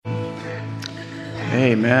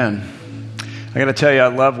Amen. I got to tell you, I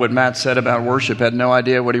love what Matt said about worship. I had no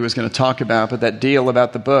idea what he was going to talk about, but that deal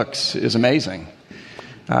about the books is amazing.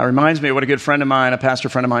 Reminds me of what a good friend of mine, a pastor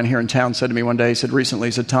friend of mine here in town, said to me one day. He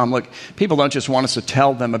said, Tom, look, people don't just want us to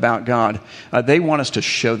tell them about God. They want us to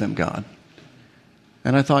show them God.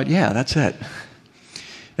 And I thought, yeah, that's it.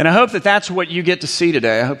 And I hope that that's what you get to see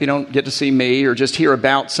today. I hope you don't get to see me or just hear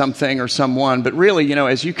about something or someone. But really,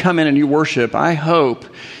 as you come in and you worship, I hope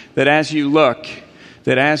that as you look,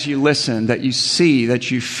 that as you listen, that you see, that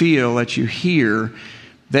you feel, that you hear,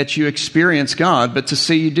 that you experience God. But to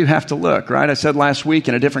see, you do have to look, right? I said last week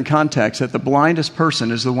in a different context that the blindest person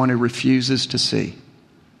is the one who refuses to see.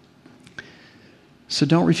 So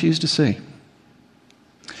don't refuse to see.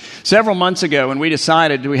 Several months ago, when we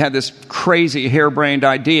decided, we had this crazy harebrained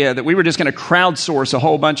idea that we were just going to crowdsource a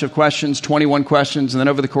whole bunch of questions, 21 questions, and then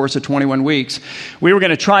over the course of 21 weeks, we were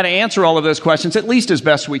going to try to answer all of those questions, at least as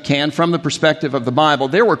best we can, from the perspective of the Bible.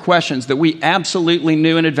 There were questions that we absolutely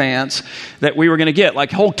knew in advance that we were going to get,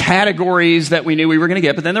 like whole categories that we knew we were going to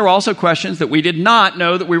get, but then there were also questions that we did not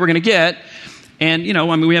know that we were going to get. And,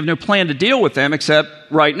 we have no plan to deal with them except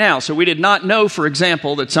right now. So we did not know, for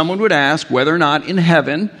example, that someone would ask whether or not in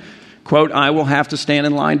heaven, quote, I will have to stand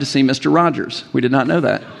in line to see Mr. Rogers. We did not know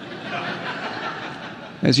that.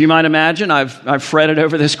 As you might imagine, I've fretted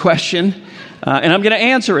over this question, and I'm going to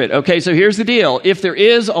answer it. Okay, so here's the deal. If there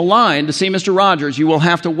is a line to see Mr. Rogers, you will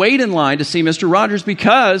have to wait in line to see Mr. Rogers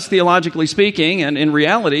because, theologically speaking, and in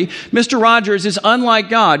reality, Mr. Rogers is unlike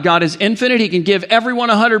God. God is infinite. He can give everyone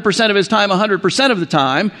 100% of his time 100% of the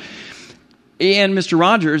time. And Mr.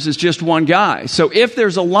 Rogers is just one guy. So if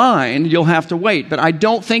there's a line, you'll have to wait. But I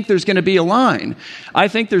don't think there's going to be a line. I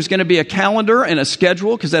think there's going to be a calendar and a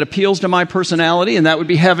schedule because that appeals to my personality, and that would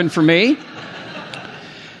be heaven for me.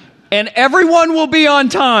 And everyone will be on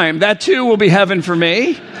time. That too will be heaven for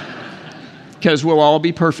me because we'll all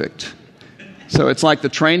be perfect. So it's like the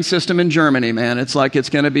train system in Germany, man. It's like it's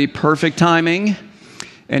going to be perfect timing,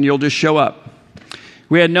 and you'll just show up.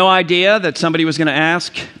 We had no idea that somebody was going to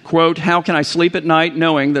ask, quote, how can I sleep at night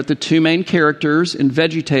knowing that the two main characters in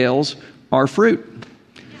VeggieTales are fruit?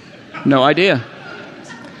 No idea.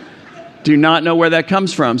 Do not know where that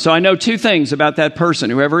comes from. So I know two things about that person,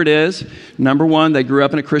 whoever it is. Number one, they grew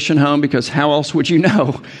up in a Christian home because how else would you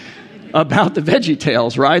know about the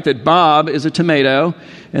VeggieTales, right? That Bob is a tomato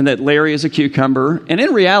and that Larry is a cucumber. And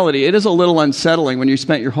in reality, it is a little unsettling when you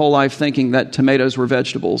spent your whole life thinking that tomatoes were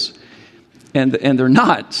vegetables. And they're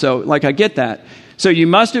not. So, I get that. So you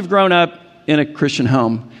must have grown up in a Christian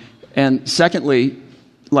home. And secondly,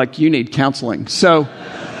 you need counseling. So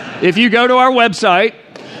if you go to our website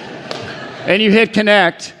and you hit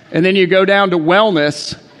connect, and then you go down to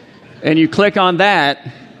wellness, and you click on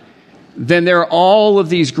that, then there are all of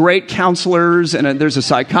these great counselors, and there's a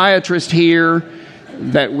psychiatrist here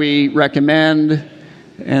that we recommend.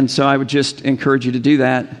 And so I would just encourage you to do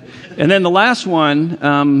that. And then the last one,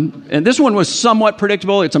 and this one was somewhat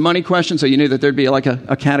predictable. It's a money question, so you knew that there'd be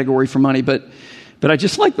a category for money. But I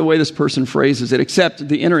just like the way this person phrases it, except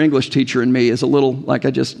the inner English teacher in me is a little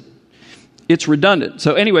it's redundant.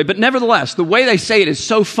 So anyway, but nevertheless, the way they say it is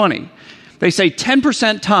so funny. They say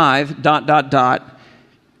 10% tithe, ...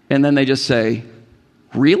 and then they just say,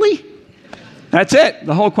 really? That's it,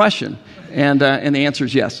 the whole question. And the answer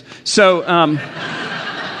is yes. So,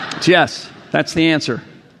 it's yes, that's the answer.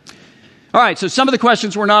 All right, so some of the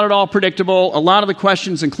questions were not at all predictable. A lot of the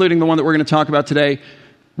questions, including the one that we're going to talk about today,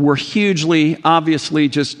 were hugely, obviously,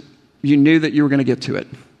 just you knew that you were going to get to it.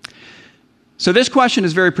 So this question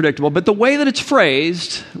is very predictable, but the way that it's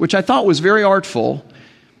phrased, which I thought was very artful,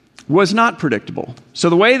 was not predictable. So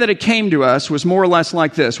the way that it came to us was more or less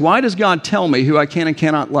like this. Why does God tell me who I can and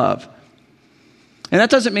cannot love? And that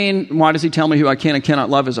doesn't mean, why does he tell me who I can and cannot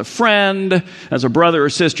love as a friend, as a brother or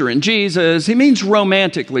sister in Jesus? He means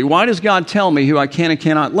romantically. Why does God tell me who I can and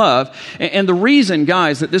cannot love? And the reason,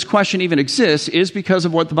 guys, that this question even exists is because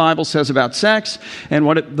of what the Bible says about sex and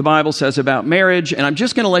what the Bible says about marriage. And I'm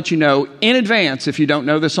just going to let you know in advance, if you don't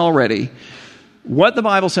know this already, what the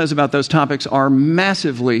Bible says about those topics are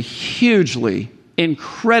massively, hugely,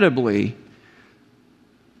 incredibly,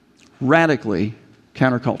 radically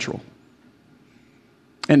countercultural.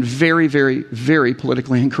 And very, very, very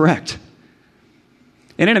politically incorrect.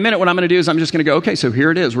 And in a minute, what I'm going to do is I'm just going to go, okay, so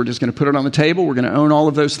here it is. We're just going to put it on the table. We're going to own all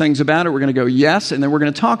of those things about it. We're going to go, yes, and then we're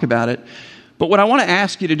going to talk about it. But what I want to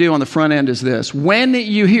ask you to do on the front end is this. When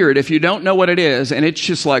you hear it, if you don't know what it is, and it's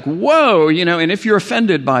just like, whoa, and if you're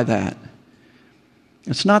offended by that,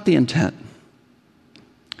 it's not the intent.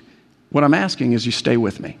 What I'm asking is you stay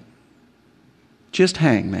with me. Just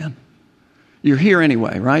hang, man. You're here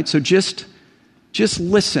anyway, right? So just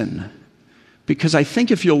listen. Because I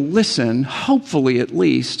think if you'll listen, hopefully at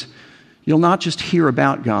least, you'll not just hear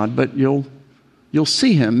about God, but you'll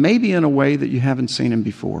see him, maybe in a way that you haven't seen him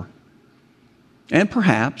before. And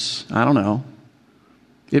perhaps, I don't know,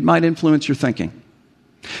 it might influence your thinking.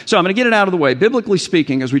 So I'm going to get it out of the way. Biblically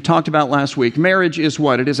speaking, as we talked about last week, marriage is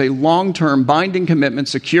what? It is a long-term binding commitment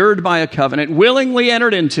secured by a covenant, willingly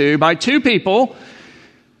entered into by two people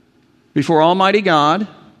before Almighty God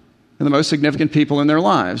and the most significant people in their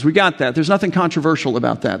lives. We got that. There's nothing controversial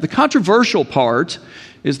about that. The controversial part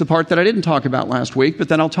is the part that I didn't talk about last week, but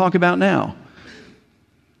then I'll talk about now.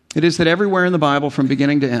 It is that everywhere in the Bible, from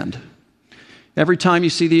beginning to end, every time you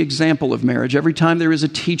see the example of marriage, every time there is a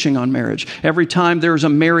teaching on marriage, every time there is a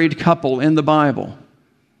married couple in the Bible,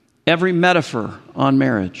 every metaphor on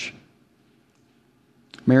marriage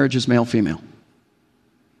is male-female.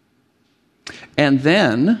 And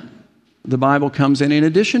then the Bible comes in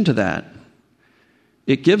addition to that.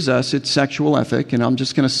 It gives us its sexual ethic, and I'm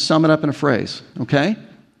just going to sum it up in a phrase, okay?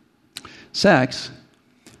 Sex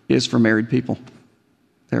is for married people.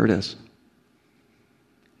 There it is.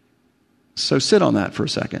 So sit on that for a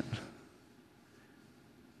second.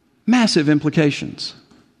 Massive implications.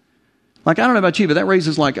 Like, I don't know about you, but that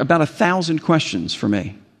raises like about 1,000 questions for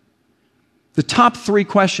me. The top 3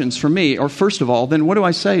 questions for me are, first of all, then what do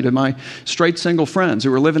I say to my straight single friends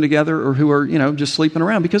who are living together or who are, just sleeping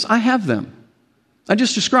around? Because I have them. I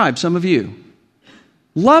just described some of you.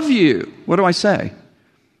 Love you. What do I say?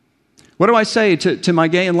 What do I say to my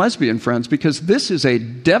gay and lesbian friends? Because this is a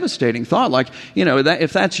devastating thought. Like,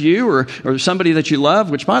 if that's you or somebody that you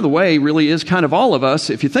love, which, by the way, really is kind of all of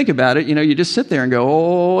us, if you think about it, you just sit there and go,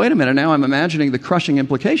 oh, wait a minute, now I'm imagining the crushing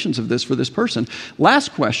implications of this for this person.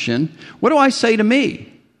 Last question, what do I say to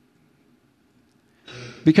me?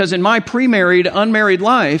 Because in my pre-married, unmarried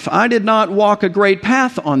life, I did not walk a great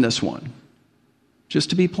path on this one.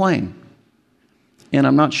 Just to be plain. And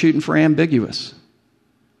I'm not shooting for ambiguous.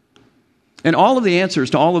 And all of the answers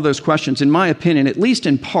to all of those questions, in my opinion, at least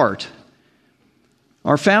in part,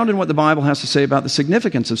 are found in what the Bible has to say about the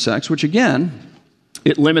significance of sex, which again,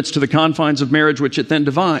 it limits to the confines of marriage, which it then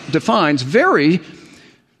defines very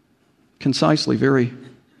concisely, very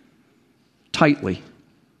tightly,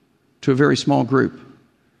 to a very small group.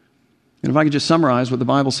 And if I could just summarize what the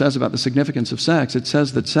Bible says about the significance of sex, it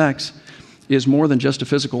says that sex is more than just a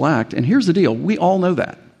physical act. And here's the deal, we all know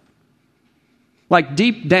that. Like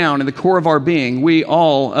deep down in the core of our being, we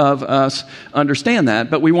all of us understand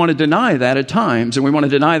that, but we want to deny that at times. And we want to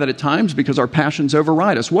deny that at times because our passions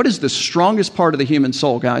override us. What is the strongest part of the human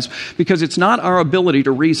soul, guys? Because it's not our ability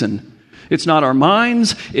to reason. It's not our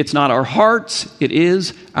minds. It's not our hearts. It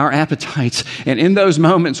is our appetites. And in those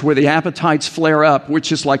moments where the appetites flare up,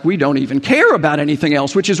 which is like we don't even care about anything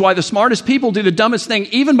else, which is why the smartest people do the dumbest thing,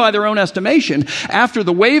 even by their own estimation. After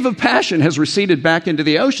the wave of passion has receded back into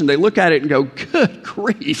the ocean, they look at it and go, good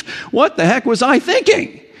grief, what the heck was I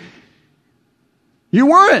thinking? You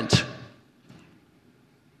weren't.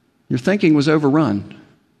 Your thinking was overrun.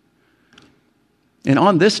 And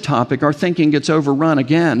on this topic, our thinking gets overrun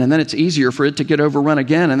again, and then it's easier for it to get overrun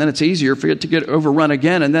again, and then it's easier for it to get overrun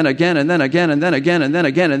again, and then again, and then again, and then again, and then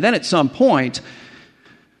again, and then at some point,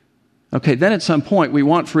 we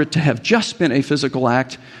want for it to have just been a physical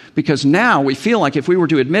act, because now we feel like if we were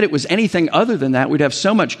to admit it was anything other than that, we'd have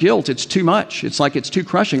so much guilt, it's too much. It's like it's too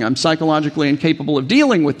crushing. I'm psychologically incapable of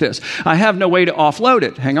dealing with this. I have no way to offload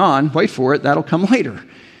it. Hang on, wait for it, that'll come later.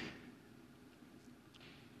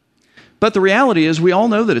 But the reality is we all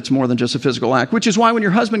know that it's more than just a physical act, which is why when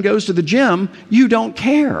your husband goes to the gym, you don't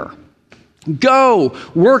care. Go,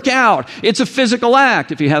 work out. It's a physical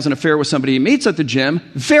act. If he has an affair with somebody he meets at the gym,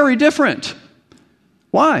 very different.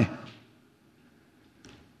 Why?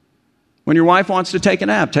 When your wife wants to take a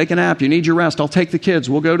nap. You need your rest. I'll take the kids.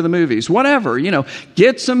 We'll go to the movies. Whatever,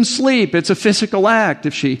 get some sleep. It's a physical act.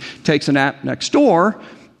 If she takes a nap next door,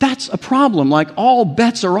 that's a problem. Like all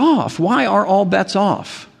bets are off. Why are all bets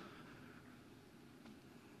off?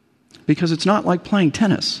 Because it's not like playing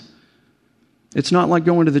tennis. It's not like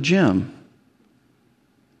going to the gym.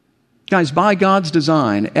 Guys, by God's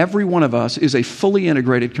design, every one of us is a fully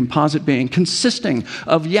integrated composite being consisting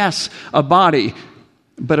of, yes, a body,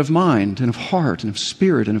 but of mind and of heart and of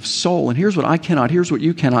spirit and of soul. And here's what I cannot, here's what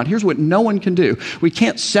you cannot, here's what no one can do. We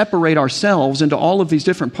can't separate ourselves into all of these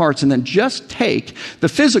different parts and then just take the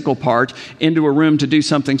physical part into a room to do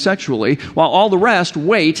something sexually while all the rest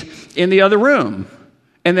wait in the other room.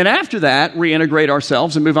 And then after that, reintegrate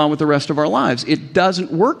ourselves and move on with the rest of our lives. It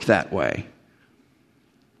doesn't work that way.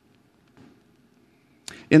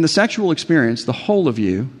 In the sexual experience, the whole of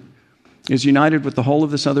you is united with the whole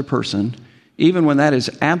of this other person even when that is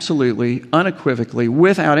absolutely, unequivocally,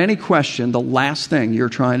 without any question, the last thing you're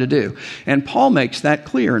trying to do. And Paul makes that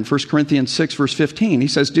clear in 1 Corinthians 6, verse 15. He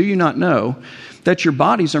says, do you not know that your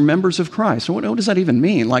bodies are members of Christ? What does that even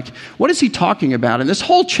mean? Like, what is he talking about? In this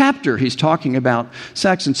whole chapter, he's talking about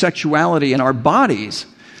sex and sexuality and our bodies.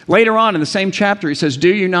 Later on in the same chapter, he says,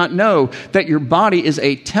 do you not know that your body is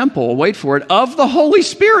a temple, wait for it, of the Holy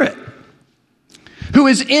Spirit, who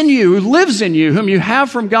is in you, who lives in you, whom you have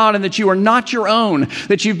from God, and that you are not your own,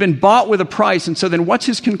 that you've been bought with a price. And so then what's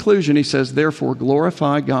his conclusion? He says, therefore,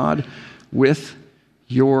 glorify God with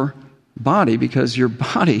your body, because your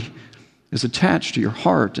body is attached to your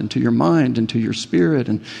heart and to your mind and to your spirit.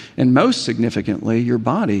 And most significantly, your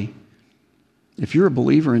body, if you're a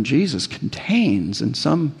believer in Jesus, contains in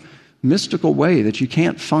some mystical way that you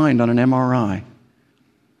can't find on an MRI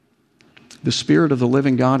the Spirit of the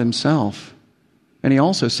living God himself. And he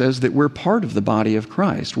also says that we're part of the body of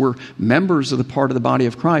Christ. We're members of the part of the body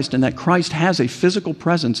of Christ, and that Christ has a physical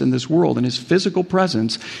presence in this world, and his physical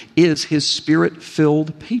presence is his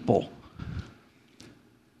Spirit-filled people.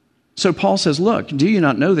 So Paul says, look, do you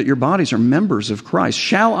not know that your bodies are members of Christ?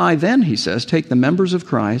 Shall I then, he says, take the members of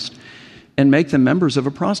Christ and make them members of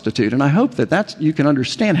a prostitute? And I hope that you can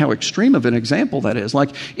understand how extreme of an example that is. Like,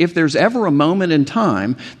 if there's ever a moment in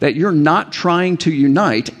time that you're not trying to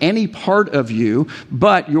unite any part of you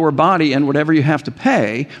but your body and whatever you have to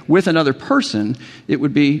pay with another person, it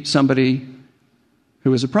would be somebody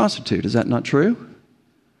who is a prostitute. Is that not true?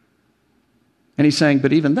 And he's saying,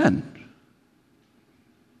 but even then,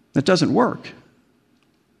 that doesn't work.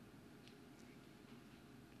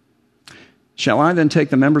 Shall I then take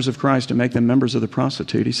the members of Christ and make them members of the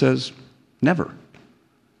prostitute? He says, never.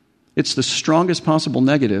 It's the strongest possible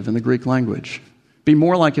negative in the Greek language. Be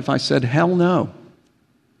more like if I said, hell no.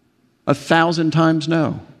 1,000 times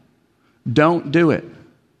no. Don't do it.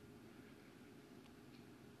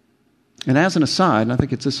 And as an aside, and I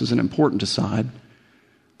think this is an important aside,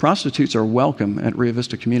 prostitutes are welcome at Rio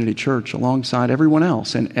Vista Community Church alongside everyone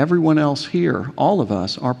else. And everyone else here, all of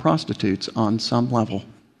us, are prostitutes on some level.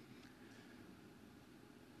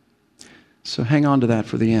 So hang on to that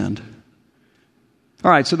for the end. All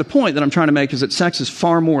right, so the point that I'm trying to make is that sex is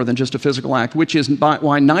far more than just a physical act, which is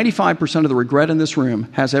why 95% of the regret in this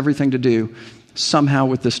room has everything to do somehow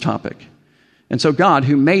with this topic. And so God,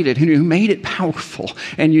 who made it powerful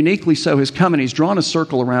and uniquely so, has come and he's drawn a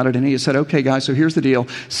circle around it, and he has said, okay, guys, so here's the deal.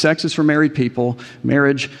 Sex is for married people.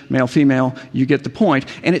 Marriage, male, female, you get the point.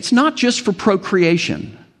 And it's not just for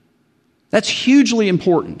procreation. That's hugely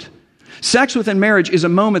important. Sex within marriage is a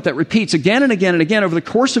moment that repeats again and again and again over the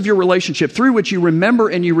course of your relationship, through which you remember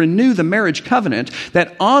and you renew the marriage covenant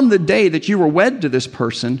that on the day that you were wed to this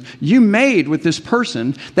person, you made with this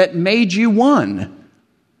person that made you one.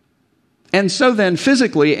 And so then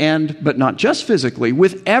physically, but not just physically,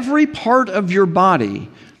 with every part of your body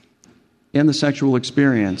in the sexual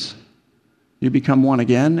experience, you become one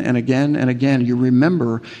again and again and again. You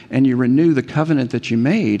remember and you renew the covenant that you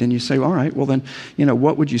made. And you say, all right, well then,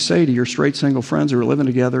 what would you say to your straight single friends who are living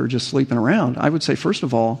together or just sleeping around? I would say, first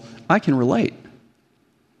of all, I can relate.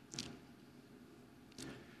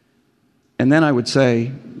 And then I would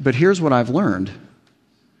say, but here's what I've learned.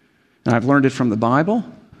 And I've learned it from the Bible,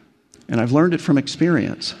 and I've learned it from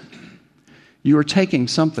experience. You are taking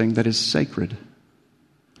something that is sacred.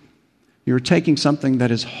 You're taking something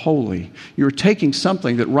that is holy. You're taking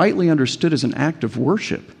something that rightly understood as an act of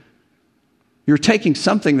worship. You're taking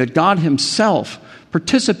something that God himself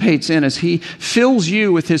participates in as he fills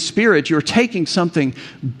you with his Spirit. You're taking something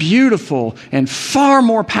beautiful and far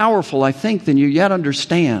more powerful, I think, than you yet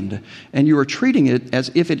understand. And you are treating it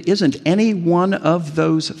as if it isn't any one of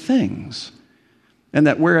those things. And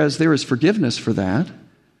that whereas there is forgiveness for that,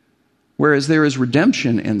 whereas there is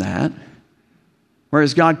redemption in that,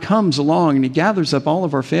 whereas God comes along and he gathers up all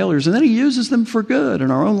of our failures and then he uses them for good in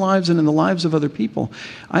our own lives and in the lives of other people.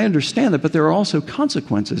 I understand that, but there are also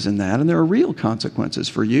consequences in that, and there are real consequences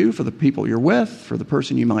for you, for the people you're with, for the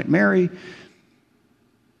person you might marry.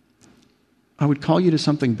 I would call you to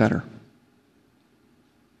something better,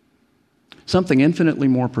 something infinitely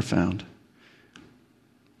more profound.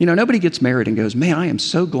 Nobody gets married and goes, man, I am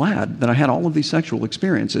so glad that I had all of these sexual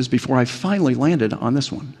experiences before I finally landed on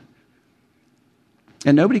this one.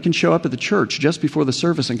 And nobody can show up at the church just before the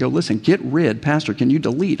service and go, listen, Pastor, can you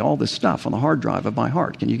delete all this stuff on the hard drive of my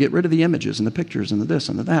heart? Can you get rid of the images and the pictures and the this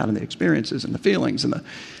and the that and the experiences and the feelings and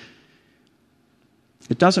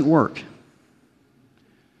It doesn't work.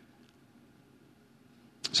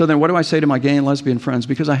 So then what do I say to my gay and lesbian friends?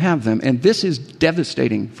 Because I have them, and this is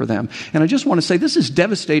devastating for them. And I just want to say this is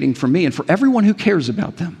devastating for me and for everyone who cares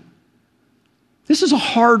about them. This is a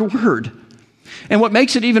hard word. And what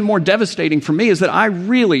makes it even more devastating for me is that I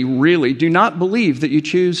really, really do not believe that you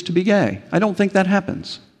choose to be gay. I don't think that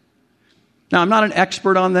happens. Now, I'm not an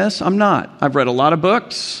expert on this. I'm not. I've read a lot of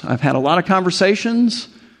books. I've had a lot of conversations.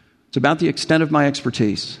 It's about the extent of my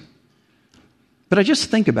expertise. But I just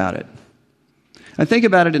think about it. I think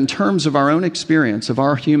about it in terms of our own experience, of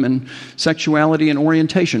our human sexuality and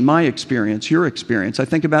orientation, my experience, your experience. I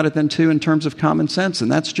think about it then, too, in terms of common sense,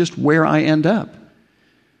 and that's just where I end up.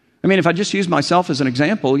 I mean, if I just use myself as an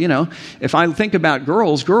example, if I think about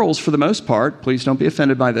girls, for the most part, please don't be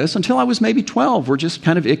offended by this, until I was maybe 12, were just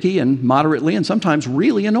kind of icky and moderately and sometimes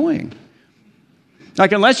really annoying.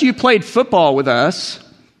 Like, unless you played football with us,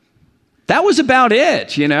 that was about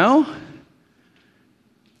it,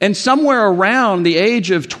 And somewhere around the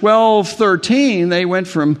age of 12, 13, they went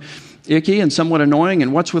from icky and somewhat annoying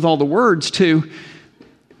and what's with all the words to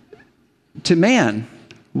man,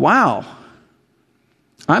 wow,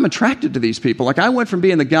 I'm attracted to these people. Like, I went from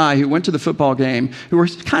being the guy who went to the football game, who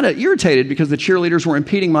was kind of irritated because the cheerleaders were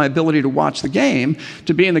impeding my ability to watch the game,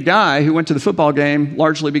 to being the guy who went to the football game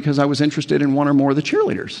largely because I was interested in one or more of the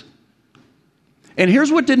cheerleaders. And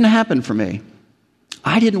here's what didn't happen for me.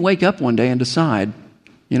 I didn't wake up one day and decide,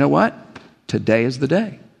 you know what? Today is the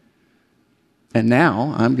day. And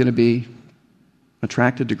now I'm going to be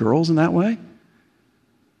attracted to girls in that way?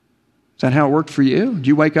 Is that how it worked for you? Did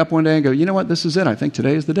you wake up one day and go, you know what? This is it. I think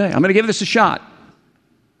today is the day. I'm going to give this a shot.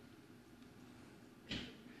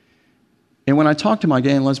 And when I talk to my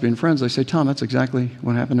gay and lesbian friends, they say, Tom, that's exactly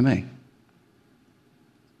what happened to me.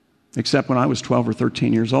 Except when I was 12 or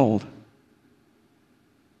 13 years old,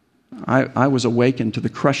 I was awakened to the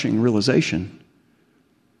crushing realization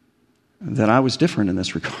that I was different in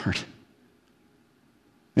this regard.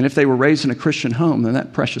 And if they were raised in a Christian home, then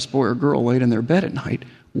that precious boy or girl laid in their bed at night,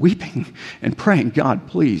 weeping and praying, God,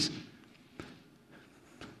 please,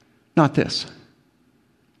 not this.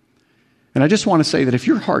 And I just want to say that if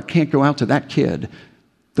your heart can't go out to that kid,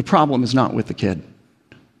 the problem is not with the kid.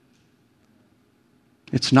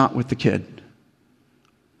 It's not with the kid.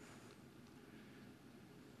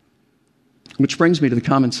 Which brings me to the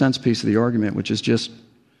common sense piece of the argument, which is just,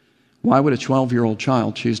 why would a 12-year-old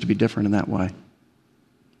child choose to be different in that way?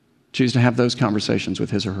 Choose to have those conversations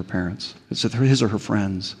with his or her parents, his or her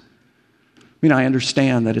friends. I mean, I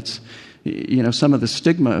understand that it's, some of the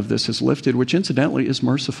stigma of this is lifted, which incidentally is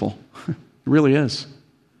merciful. It really is.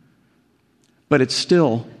 But it's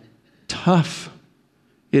still tough.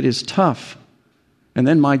 It is tough. And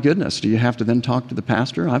then, my goodness, do you have to then talk to the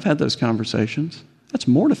pastor? I've had those conversations. That's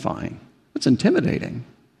mortifying. That's intimidating.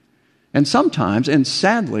 And sometimes, and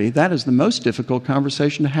sadly, that is the most difficult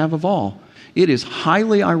conversation to have of all. It is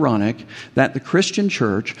highly ironic that the Christian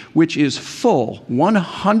church, which is full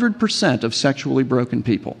 100% of sexually broken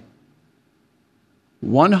people,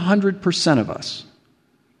 100% of us,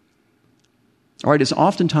 all right, is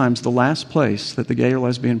oftentimes the last place that the gay or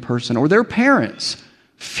lesbian person or their parents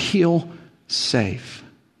feel safe.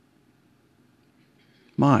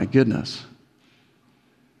 My goodness.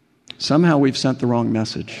 Somehow we've sent the wrong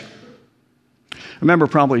message. I remember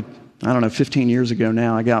probably, 15 years ago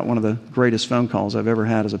now, I got one of the greatest phone calls I've ever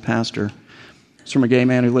had as a pastor. It's from a gay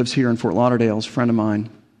man who lives here in Fort Lauderdale, is a friend of mine.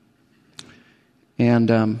 And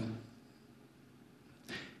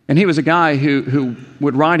he was a guy who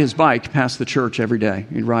would ride his bike past the church every day.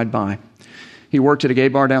 He'd ride by. He worked at a gay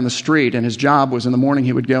bar down the street, and his job was in the morning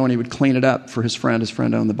he would go and he would clean it up for his friend. His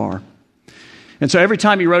friend owned the bar. And so every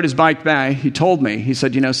time he rode his bike by, he told me, he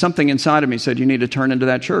said, something inside of me said, you need to turn into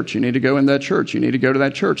that church. You need to go in that church. You need to go to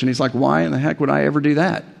that church. And he's like, why in the heck would I ever do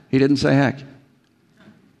that? He didn't say heck.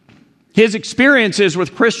 His experiences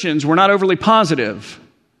with Christians were not overly positive,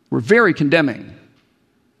 were very condemning.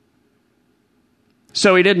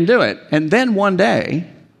 So he didn't do it. And then one day,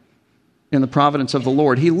 in the providence of the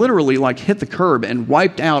Lord, he literally hit the curb and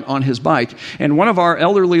wiped out on his bike. And one of our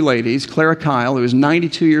elderly ladies, Clara Kyle, who is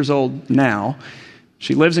 92 years old now,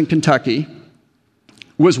 she lives in Kentucky,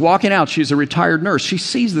 was walking out. She's a retired nurse. She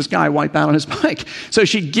sees this guy wipe out on his bike. So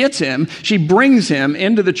she gets him, she brings him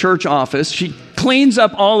into the church office, she cleans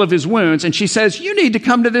up all of his wounds, and she says, you need to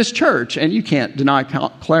come to this church. And you can't deny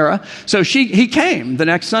Clara. So he came the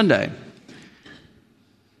next Sunday.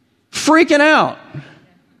 Freaking out.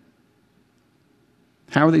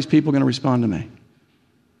 How are these people going to respond to me? And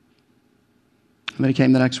then he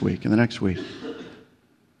came the next week and the next week.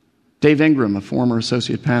 Dave Ingram, a former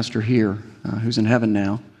associate pastor here, who's in heaven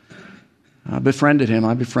now, I befriended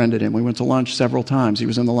him. We went to lunch several times. He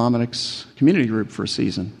was in the Lominix community group for a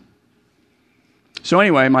season. So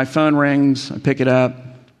anyway, my phone rings. I pick it up.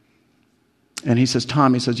 And he says,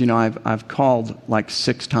 Tom, he says, I've called like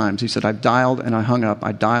 6 times. He said, I've dialed and I hung up.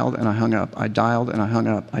 I dialed and I hung up. I dialed and I hung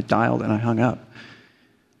up. I dialed and I hung up.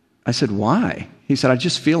 I said, why? He said, I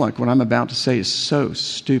just feel like what I'm about to say is so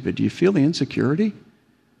stupid. Do you feel the insecurity?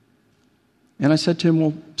 And I said to him,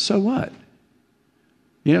 well, so what?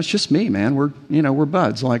 It's just me, man. We're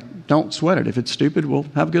buds. Like, don't sweat it. If it's stupid, we'll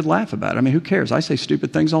have a good laugh about it. I mean, who cares? I say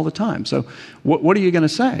stupid things all the time. So what are you going to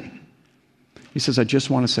say? He says, I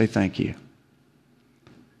just want to say thank you.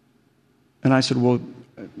 And I said, well,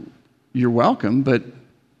 you're welcome, but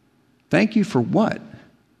thank you for what?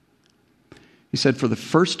 He said, for the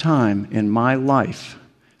first time in my life,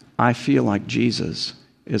 I feel like Jesus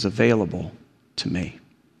is available to me.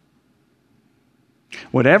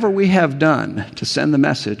 Whatever we have done to send the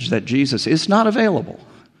message that Jesus is not available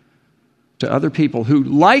to other people who,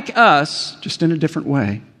 like us, just in a different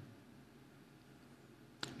way,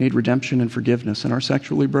 need redemption and forgiveness and are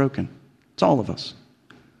sexually broken. It's all of us.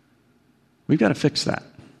 We've got to fix that.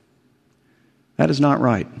 That is not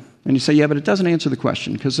right. And you say, yeah, but it doesn't answer the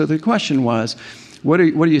question. Because the question was, what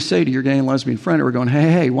do you say to your gay and lesbian friend who are going,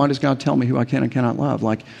 hey, why does God tell me who I can and cannot love?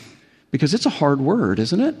 Because it's a hard word,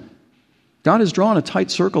 isn't it? God has drawn a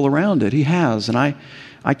tight circle around it. He has, and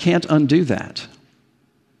I can't undo that.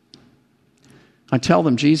 I tell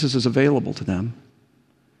them Jesus is available to them.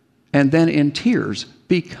 And then in tears,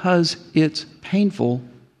 because it's painful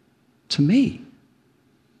to me.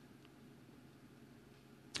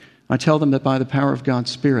 I tell them that by the power of God's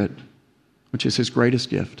Spirit, which is His greatest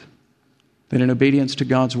gift, that in obedience to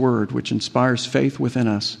God's Word, which inspires faith within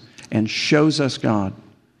us and shows us God,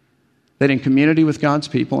 that in community with God's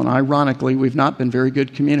people, and ironically, we've not been very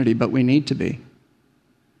good community, but we need to be,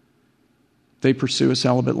 they pursue a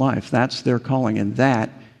celibate life. That's their calling, and that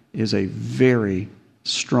is a very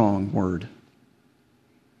strong word.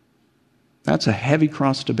 That's a heavy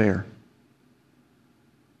cross to bear.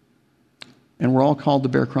 And we're all called to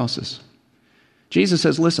bear crosses. Jesus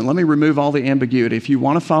says, listen, let me remove all the ambiguity. If you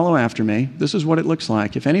want to follow after me, this is what it looks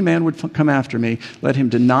like. If any man would come after me, let him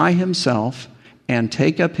deny himself and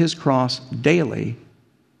take up his cross daily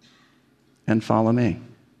and follow me.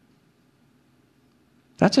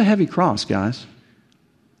 That's a heavy cross, guys.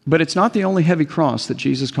 But it's not the only heavy cross that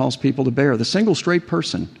Jesus calls people to bear. The single straight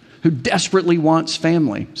person who desperately wants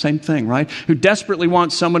family, same thing, right? Who desperately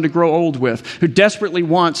wants someone to grow old with, who desperately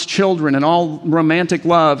wants children and all romantic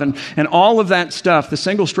love and all of that stuff. The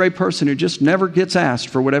single straight person who just never gets asked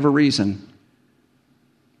for whatever reason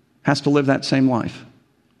has to live that same life.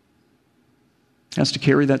 Has to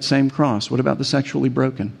carry that same cross. What about the sexually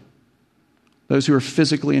broken? Those who are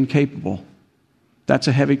physically incapable. That's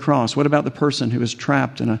a heavy cross. What about the person who is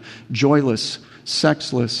trapped in a joyless,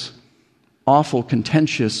 sexless, awful,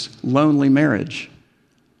 contentious, lonely marriage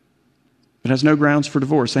that has no grounds for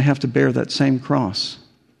divorce? They have to bear that same cross.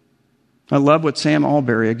 I love what Sam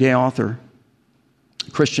Allberry, a gay author,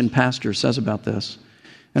 Christian pastor, says about this.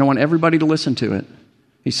 And I want everybody to listen to it.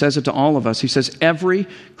 He says it to all of us. He says, every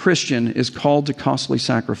Christian is called to costly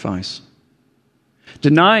sacrifice.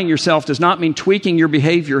 Denying yourself does not mean tweaking your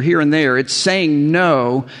behavior here and there. It's saying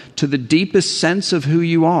no to the deepest sense of who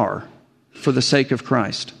you are for the sake of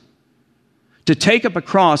Christ. To take up a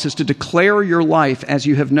cross is to declare your life as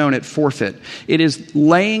you have known it forfeit. It is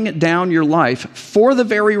laying down your life for the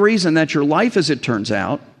very reason that your life, as it turns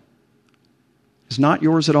out, is not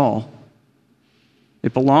yours at all.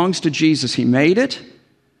 It belongs to Jesus. He made it,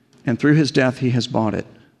 and through His death, He has bought it.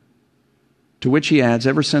 To which he adds,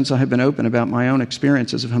 ever since I have been open about my own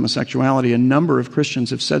experiences of homosexuality, a number of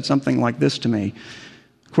Christians have said something like this to me.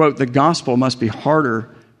 Quote, the gospel must be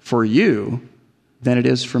harder for you than it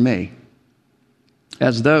is for me.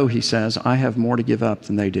 As though, he says, I have more to give up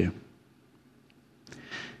than they do.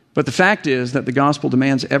 But the fact is that the gospel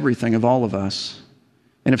demands everything of all of us.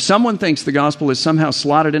 And if someone thinks the gospel is somehow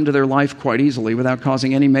slotted into their life quite easily without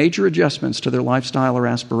causing any major adjustments to their lifestyle or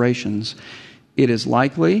aspirations, it is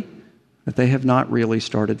likely that they have not really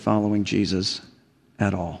started following Jesus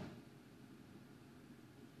at all.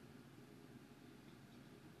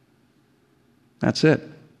 That's it.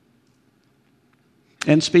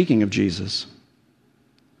 And speaking of Jesus,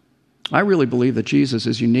 I really believe that Jesus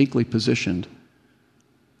is uniquely positioned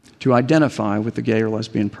to identify with the gay or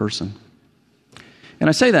lesbian person. And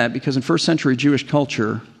I say that because in first century Jewish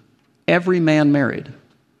culture, every man married.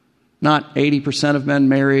 Not 80% of men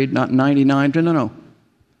married, not 99%, no.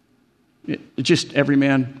 Just every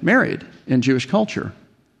man married in Jewish culture,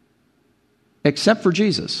 except for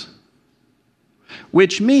Jesus.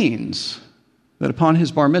 Which means that upon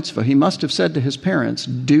his bar mitzvah, he must have said to his parents,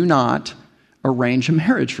 do not arrange a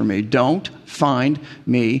marriage for me. Don't find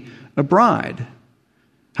me a bride.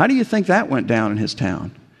 How do you think that went down in his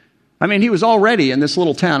town? I mean, he was already in this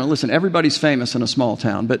little town. And listen, everybody's famous in a small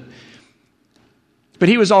town, but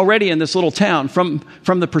he was already in this little town from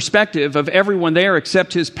the perspective of everyone there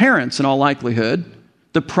except his parents, in all likelihood,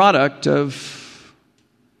 the product of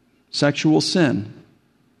sexual sin.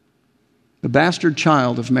 The bastard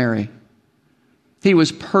child of Mary. He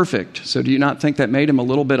was perfect, so do you not think that made him a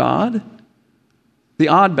little bit odd? The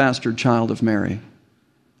odd bastard child of Mary.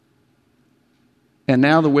 And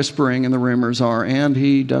now the whispering and the rumors are, and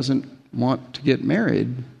he doesn't want to get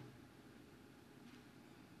married.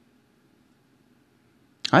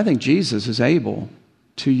 I think Jesus is able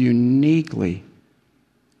to uniquely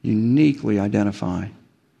identify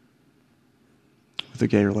with a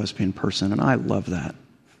gay or lesbian person, and I love that.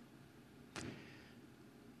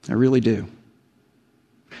 I really do.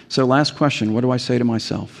 So last question, what do I say to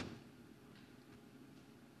myself?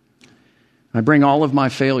 I bring all of my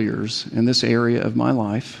failures in this area of my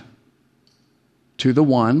life to the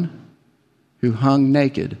one who hung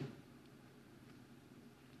naked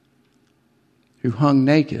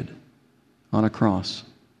on a cross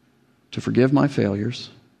to forgive my failures,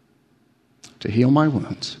 to heal my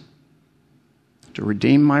wounds, to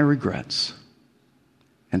redeem my regrets,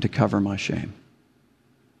 and to cover my shame.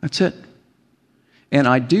 That's it. And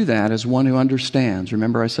I do that as one who understands.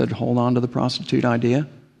 Remember I said hold on to the prostitute idea?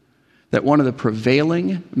 That one of the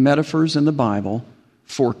prevailing metaphors in the Bible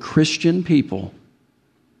for Christian people,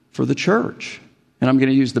 for the church, and I'm going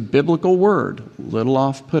to use the biblical word, little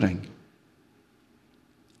off-putting,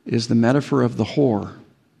 is the metaphor of the whore,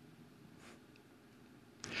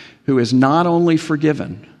 who is not only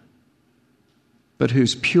forgiven, but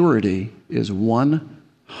whose purity is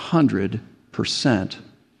 100%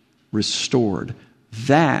 restored.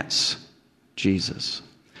 That's Jesus.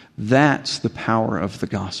 That's the power of the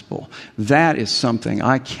gospel. That is something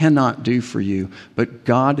I cannot do for you, but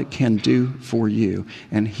God can do for you.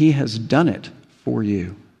 And He has done it for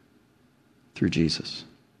you through Jesus.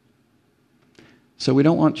 So we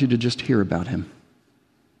don't want you to just hear about Him.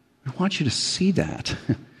 We want you to see that.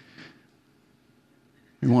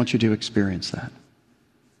 We want you to experience that.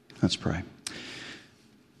 Let's pray.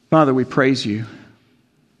 Father, we praise you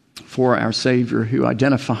for our Savior who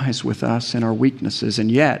identifies with us in our weaknesses, and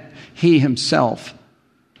yet He Himself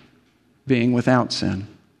being without sin.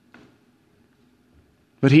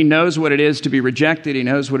 But He knows what it is to be rejected. He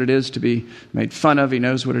knows what it is to be made fun of. He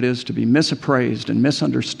knows what it is to be misappraised and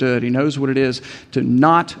misunderstood. He knows what it is to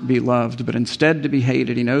not be loved, but instead to be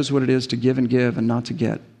hated. He knows what it is to give and not to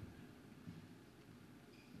get.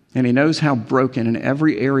 And He knows how broken in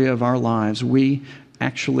every area of our lives we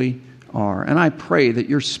actually are. And I pray that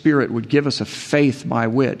your Spirit would give us a faith by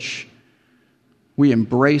which we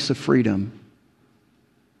embrace a freedom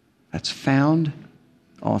that's found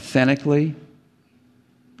authentically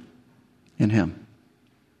in Him.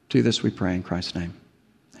 Do this we pray in Christ's name.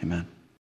 Amen.